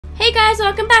Hey guys,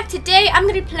 welcome back. Today I'm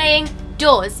going to be playing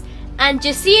Doors. And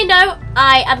just so you know,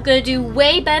 I am going to do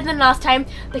way better than last time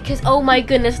because, oh my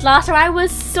goodness, last time I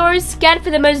was so scared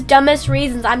for the most dumbest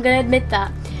reasons. I'm going to admit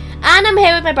that. And I'm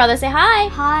here with my brother. Say hi.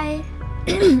 Hi.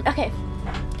 Okay.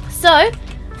 So.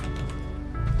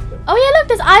 Oh yeah, look,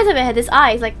 there's eyes over here. There's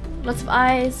eyes, like lots of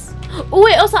eyes. Oh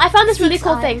wait, also I found this really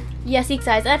cool thing. Yeah, Seek's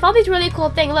eyes. And I found this really cool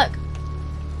thing. Look.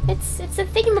 It's a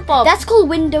thingamabob. That's called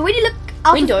window. When you look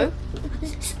out window?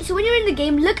 So when you're in the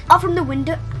game, look out from the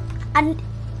window, and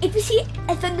if you see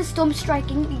a thunderstorm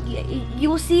striking, you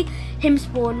will see him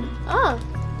spawn. Oh.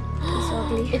 It's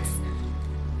ugly.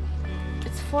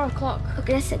 It's 4 o'clock.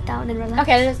 Okay, let's sit down and relax.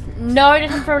 Okay, no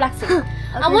reason for relaxing. Okay,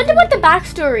 I wonder what the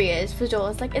backstory is for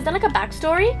Doors. Like, is there like a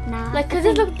backstory? Nah. Like, cause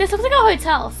this looks like a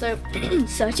hotel. So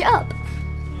search it up.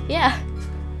 Yeah.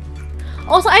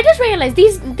 Also, I just realized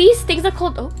these things are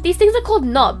called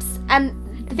knobs, and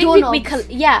the things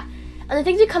and the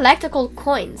things we collect are called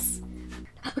coins.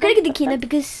 We're gonna get the key now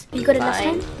because you got it last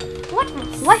time. What?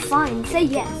 Why fine? Say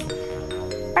yes.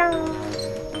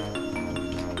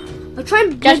 I'll try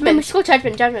and break judgment. It's called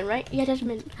judgment, right? Yeah,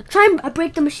 judgment. Try and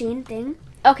break the machine thing.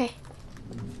 Okay.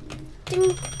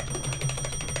 Ding.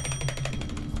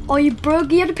 Oh, you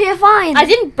broke. You have to pay a fine. I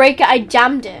didn't break it. I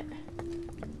jammed it.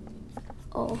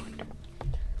 Oh.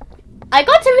 I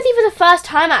got Timothy for the first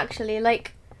time, actually.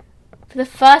 Like, for the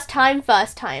first time.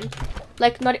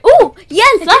 Like, not. Oh,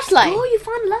 yes, flashlight. Oh, you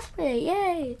found a flashlight!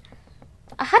 Yay!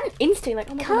 I had an instinct,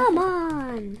 like, oh my god. Come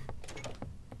on.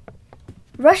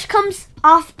 Rush comes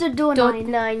after door 9.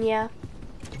 9, yeah.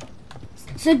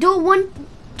 So door 1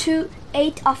 to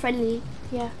 8 are friendly.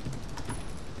 Yeah.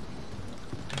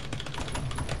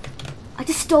 I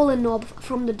just stole a knob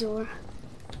from the door.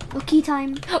 Oh, key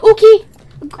time. Oh, key.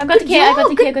 I got Good the key. I got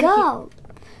the key. I got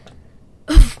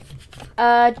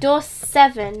the key. Door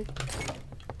 7.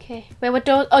 Okay. Wait, what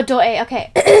door? Oh, door 8.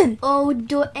 Okay. Oh,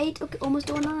 door 8. Okay, almost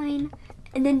door 9.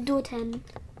 And then door 10.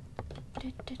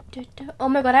 Oh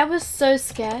my god, I was so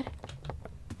scared.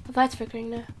 The light's flickering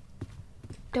now.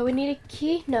 Do we need a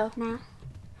key? No. Nah.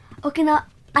 Okay, now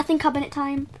I think cabinet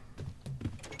time.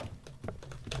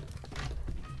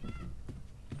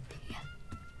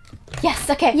 Yes.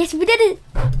 Okay. Yes, we did it.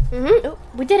 Oh,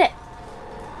 we did it.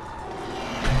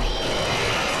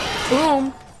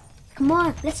 Boom. Come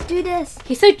on, let's do this.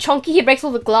 He's so chunky, he breaks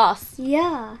all the glass.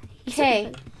 Yeah.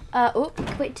 Okay. Oh.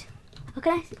 Wait. How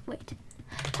can I see? Wait.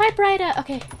 Typewriter.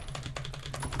 Okay.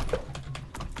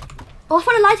 Oh, I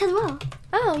found a light as well.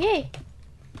 Oh, yay.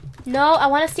 No, I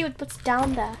want to see what's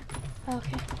down there. Oh,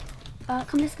 okay.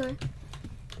 Come, let's go.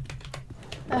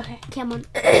 Okay. Come on.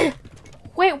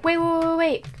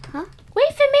 Wait. Huh?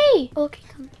 Wait for me. Okay,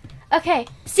 come. Okay.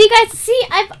 See, guys. See,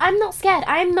 I'm not scared.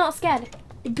 I'm not scared.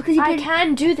 Because you I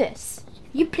can do this.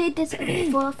 You played this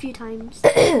for a few times.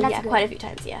 Yeah, quite a few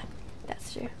times. Yeah,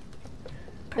 that's true.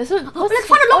 This one. Oh, let's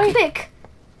find a lockpick.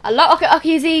 A lock.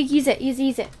 Okay. Use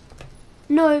it.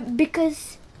 No,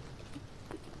 because.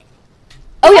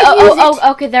 Oh yeah.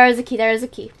 Oh. Okay. There is a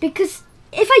key. Because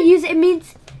if I use it, it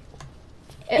means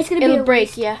it's gonna be a break.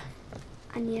 waste. Yeah.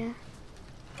 And yeah.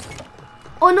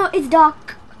 Oh no, it's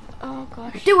dark. Oh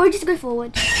gosh. Don't worry, just go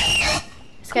forward.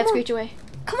 Scared screech away.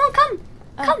 Come on, come.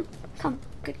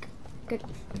 Good.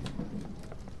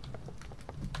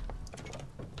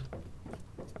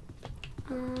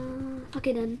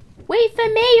 Okay then. Wait for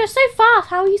me. You're so fast.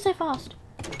 How are you so fast?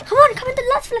 Come on, come into the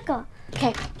light flicker.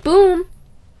 Okay. Boom.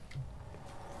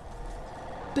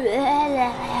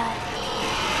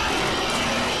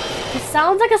 It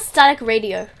sounds like a static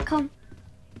radio. Come.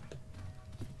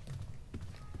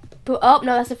 Oh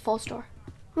no, that's a false door.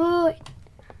 Wait.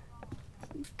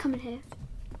 Come in here.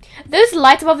 Those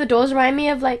lights above the doors remind me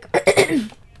of like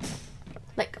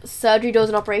like surgery doors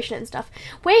and operation and stuff.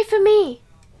 Wait for me.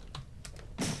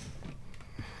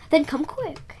 Then come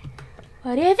quick.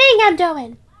 What do you think I'm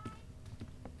doing?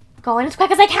 Going as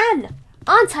quick as I can.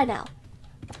 Aren't I now?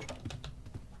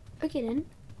 Okay then.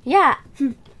 Yeah.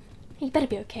 You better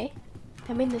be okay.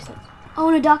 That made no sense. Oh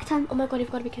no, dark time. Oh my god, you've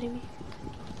got to be kidding me.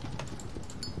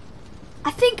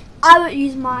 I think I would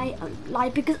use my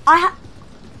light because I have.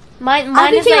 Mine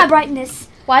is like, my brightness.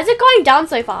 Why is it going down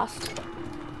so fast?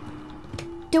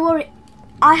 Don't worry,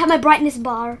 I have my brightness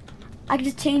bar. I can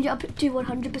just change it up to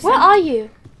 100%. Where are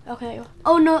you? Okay.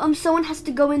 Oh no, someone has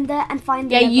to go in there and find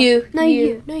the Yeah, level. you. No,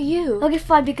 you. No, you. Okay,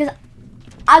 fine, because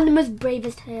I'm the most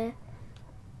bravest here.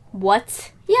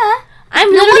 What? Yeah.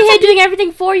 I'm literally here doing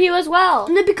everything for you as well.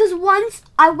 No, because once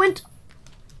I went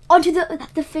onto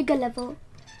the figure level.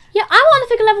 Yeah, I'm on the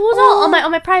figure level as well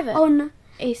on my private. Oh no.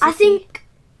 ACC. I think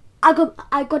I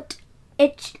got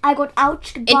itched. I got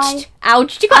ouched by. Itched.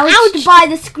 Ouched. You got ouched ouched. by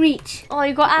the screech. Oh,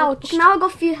 you got ouched. Now I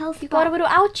got a few health. You got a little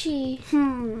ouchie.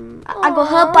 I got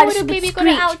hurt by the little baby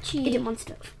screech. got an ouchie. Idiot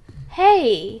monster.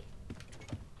 Hey.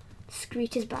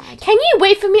 Screech is bad. Can you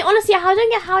wait for me? Honestly, I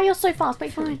don't get how you're so fast.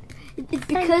 Wait for me. It's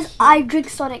because I drink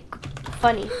Sonic.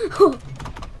 Funny.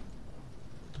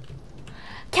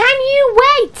 Can you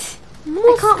wait?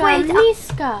 I can't wait.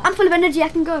 Miska. I'm full of energy. I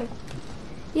can go.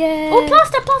 Yeah. Oh,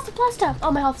 plaster.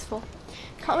 Oh, my health's full.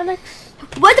 Can't relax.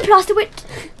 Where's the plaster? Wait.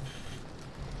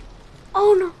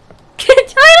 Oh no.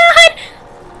 Hide!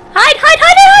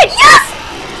 Yes!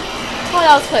 Oh,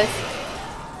 that was close.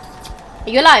 Are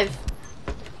you alive?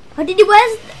 Oh, did you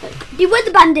wear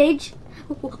the bandage?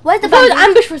 Where's the I thought it was bandage?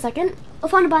 ambush for a second. I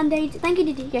found a bandage. Thank you,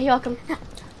 Didi. Yeah, you're welcome.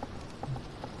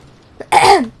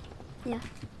 Yeah.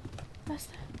 What's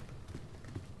that?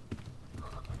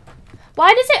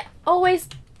 Why does it always...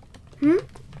 Why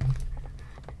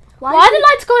are the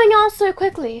lights going out so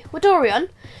quickly? What door are we on?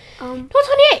 Door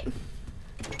 28.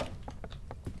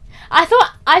 I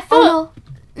thought... Oh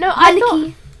no. No, I thought...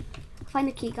 Key. Find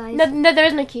the key, guys. No, there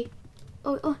isn't a key.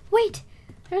 Oh, wait.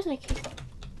 There isn't a key.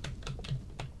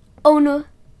 Oh no.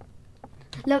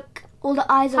 Look, all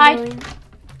the eyes are Hide. glowing.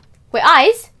 Wait,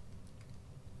 eyes?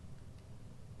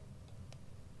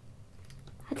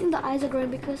 I think the eyes are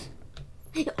growing because...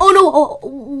 Oh no,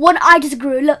 one eye just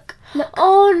grew. Look.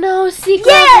 Oh no, Seek.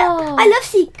 Yeah, level. I love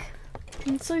Seek.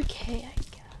 It's okay, I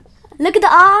guess. Look at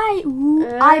the eye. Ooh,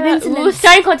 eye maintenance.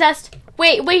 Staring contest.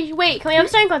 Wait. Can we have a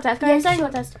staring contest? Can we have a staring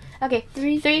contest? Okay,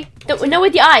 three. No,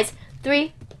 with the eyes.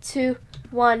 3, 2,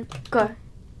 1, go.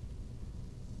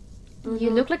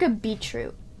 You look like a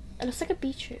beetroot. It looks like a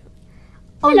beetroot.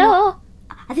 Oh, hello. No.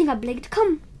 I think I blinked.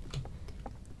 Come.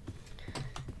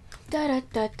 Da.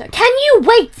 Can you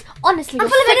wait? Honestly, I'm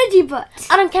full of energy, but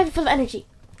I don't care if you're full of energy.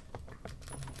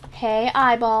 Hey,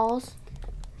 eyeballs.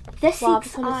 this Wow,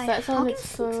 Seek's that eye. sounds like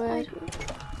so weird.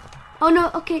 Oh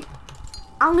no, okay.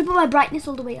 I'm gonna put my brightness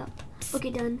all the way up. Okay,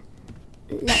 done.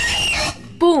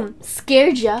 Boom,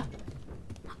 scared ya.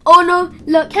 Oh no,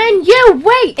 look. Can you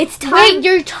wait? It's time. Wait,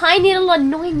 your tiny little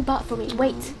annoying butt for me.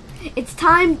 Wait. It's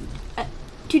time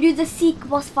to do the Seek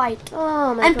boss fight.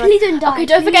 Oh my and god. please don't die. Okay,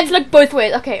 don't forget to look both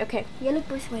ways. Okay. Yeah, look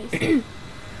both ways. Whew,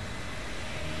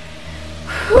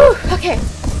 okay.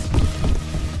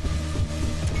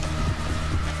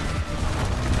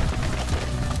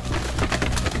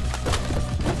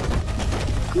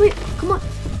 Come on.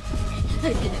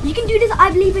 You can do this.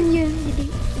 I believe in you, Didi.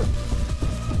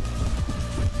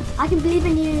 I can believe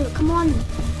in you. Come on.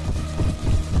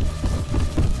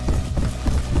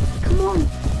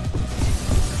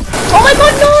 Oh my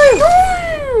god,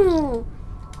 no!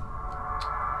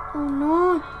 Oh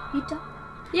no. You die.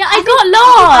 Yeah, I got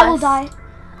lost. I will die.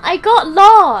 I got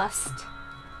lost.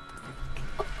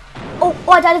 Oh,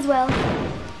 I died as well.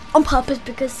 On purpose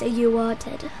because you are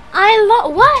dead.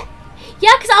 What?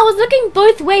 Yeah, because I was looking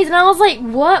both ways and I was like,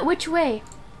 what? Which way?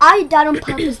 I died on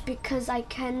purpose because I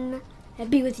can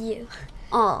be with you.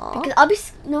 Aww.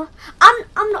 Because I'm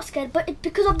not scared, but it's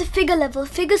because of the figure level.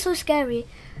 Figure's so scary.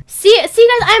 See guys,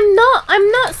 I'm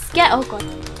not scared. Oh god.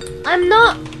 I'm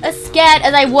not as scared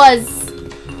as I was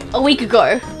a week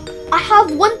ago. I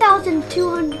have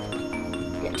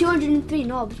 1,203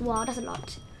 knobs. Wow, that's a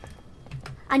lot.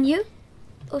 And you?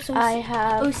 I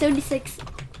have 76.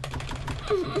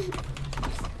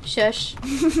 Shush.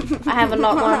 I have a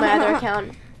lot more on my other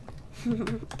account.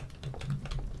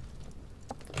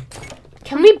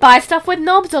 Can we buy stuff with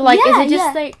knobs, or like is it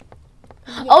just like?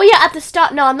 Yeah. Oh yeah, at the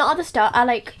start. No, I'm not at the start. I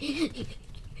like.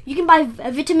 You can buy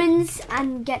vitamins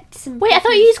and get some. Wait, I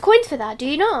thought you used coins for that. Do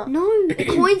you not? No,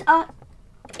 coins are.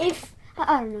 If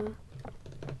I don't know.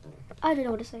 I don't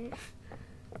know what to say.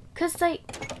 Cause like,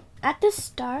 at the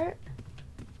start.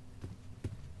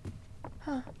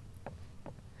 Huh.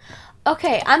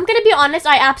 Okay, I'm gonna be honest.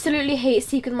 I absolutely hate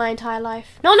Seek with my entire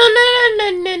life. No,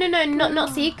 not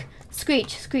Seek.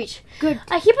 Screech. Good.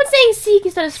 I keep on saying Seek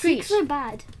instead of Screech. Seek's so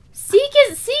bad. Seek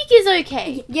is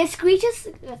okay. Yeah, Screech is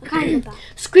kind of bad.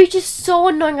 Screech is so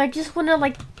annoying. I just wanna.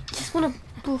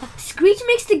 Screech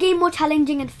makes the game more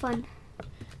challenging and fun.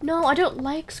 No, I don't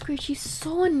like Screech. He's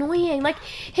so annoying. Like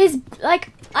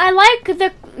I like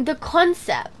the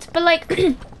concept, but like.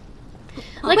 Wait,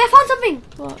 I found something.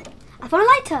 What? I found a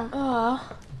lighter.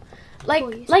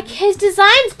 Like his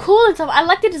design's cool and stuff. I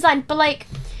like the design, but like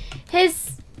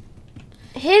his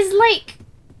like.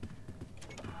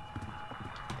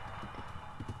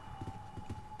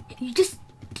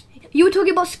 You were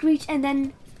talking about Screech and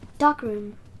then Dark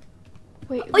Room.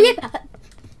 Wait. Oh yeah,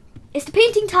 it's the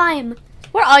painting time.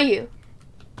 Where are you?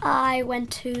 I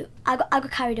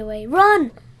got carried away.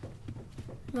 Run!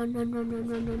 Run, run, run, run,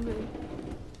 run, run,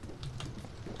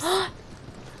 run.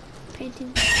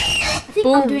 Painting. I think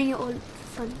Boom. I'm doing it all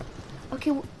for fun.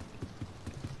 Okay.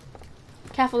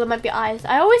 Careful, there might be eyes.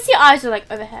 I always see eyes are like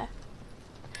over here.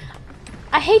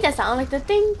 I hate that sound, like the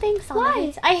ding ding sound.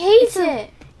 Why? I hate it.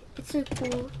 It's so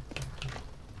cool.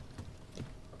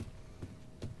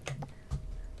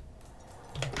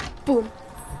 Boom.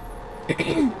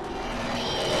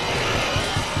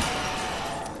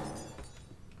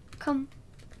 Come.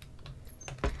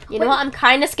 You know what? I'm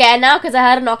kind of scared now because I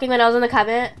heard a knocking when I was in the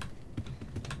cabinet.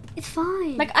 It's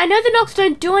fine. Like, I know the knocks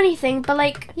don't do anything, but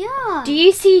like, yeah. do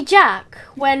you see Jack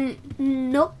when...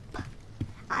 Nope.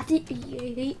 I think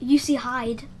you see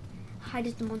Hyde. Hyde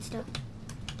is the monster.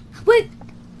 Wait,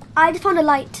 I just found a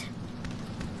light.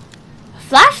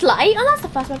 Flashlight? Oh, that's the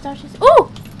flashlight.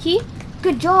 Oh, key.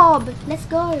 Good job. Let's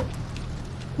go.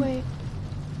 Wait.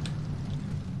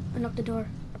 Unlock the door.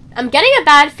 I'm getting a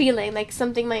bad feeling, like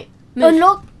something might move.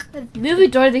 Unlock Move the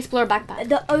door to the Explorer backpack.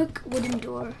 the oak wooden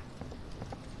door.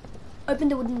 Open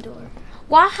the wooden door.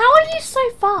 Wow, how are you so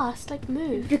fast? Like,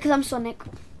 move. Because I'm Sonic.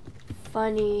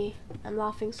 Funny. I'm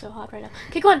laughing so hard right now.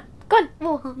 Okay, go on. Go on.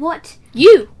 Oh, what?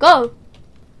 You, go.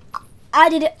 I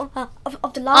did it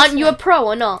of the last Aren't you a pro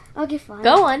or not? Okay, fine.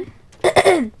 Go on.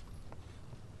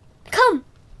 Come.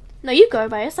 No, you go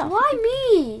by yourself. Why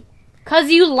me? Because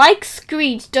you like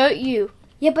Screech, don't you?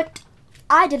 Yeah, but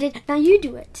I did it. Now you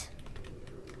do it.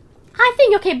 I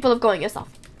think you're capable of going yourself.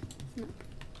 No.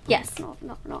 Yes. No.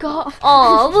 Go.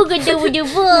 Oh, we're going to do with your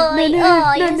boy. Oh,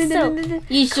 No.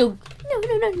 you so... No.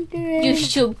 You're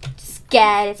so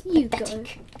scared. It's You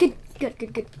pathetic. go.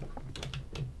 Good.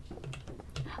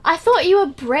 I thought you were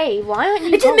brave. Why aren't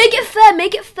you? Just make it fair.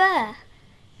 Make it fair.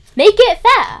 Make it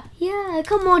fair. Yeah,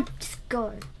 come on. Just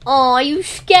go. Oh, are you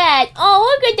scared? Oh,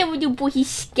 we're going to do with your boy. He's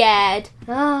scared.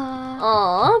 Ah.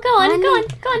 Oh, go on.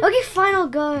 Okay, fine. I'll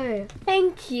go.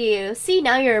 Thank you. See,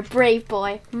 now you're a brave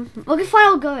boy. Okay, fine.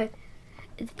 I'll go.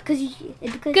 It's because you.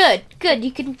 It's because Good.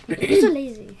 You can. You're so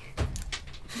lazy.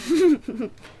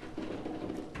 You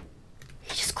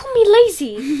just call me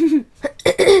lazy.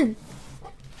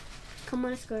 Come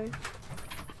on, let's go. I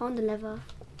found the lever.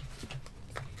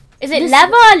 Is it This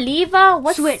lever?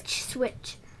 What's Switch.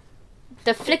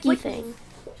 the flicky Wait. thing?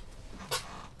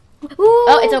 Ooh,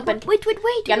 Oh, it's open. Wait.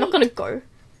 Yeah, I'm not gonna go.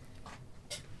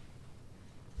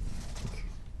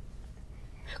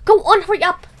 Go on, hurry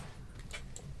up.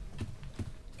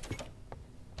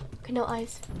 Okay, no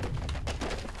eyes.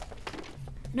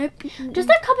 Nope. Does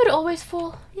that cupboard always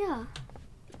fall? Yeah.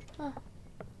 Oh.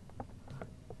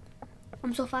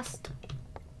 I'm so fast.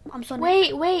 I'm so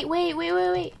Wait.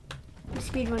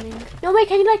 speed running. No, wait,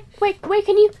 can you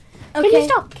can you? Can you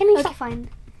stop? Can you Okay, stop? fine.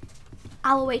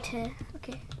 I'll wait here.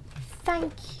 Okay.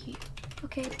 Thank you.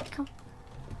 Okay, come.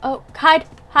 Oh, hide.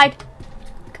 Come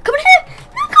on here!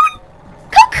 No, come on!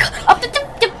 Come! Up the.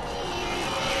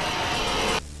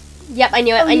 Yep, I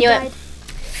knew it. I knew it.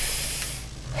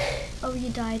 Oh, you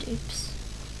died. Oops.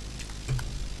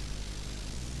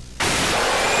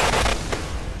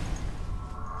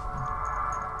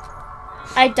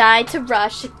 I died to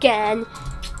rush again.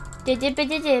 Okay.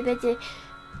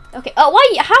 Oh,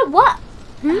 why? How? What?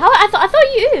 How? I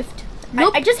thought you oofed.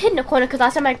 Nope. I just hid in a corner because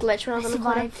last time I glitched when I was I in the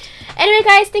corner. survived. Anyway,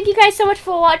 guys, thank you guys so much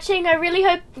for watching. I really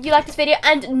hope you liked this video.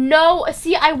 And no,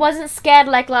 see, I wasn't scared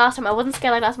like last time. I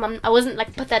wasn't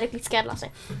like pathetically scared last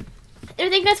time.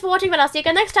 Anyway, thank you guys for watching, and I'll see you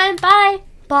again next time. Bye.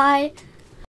 Bye.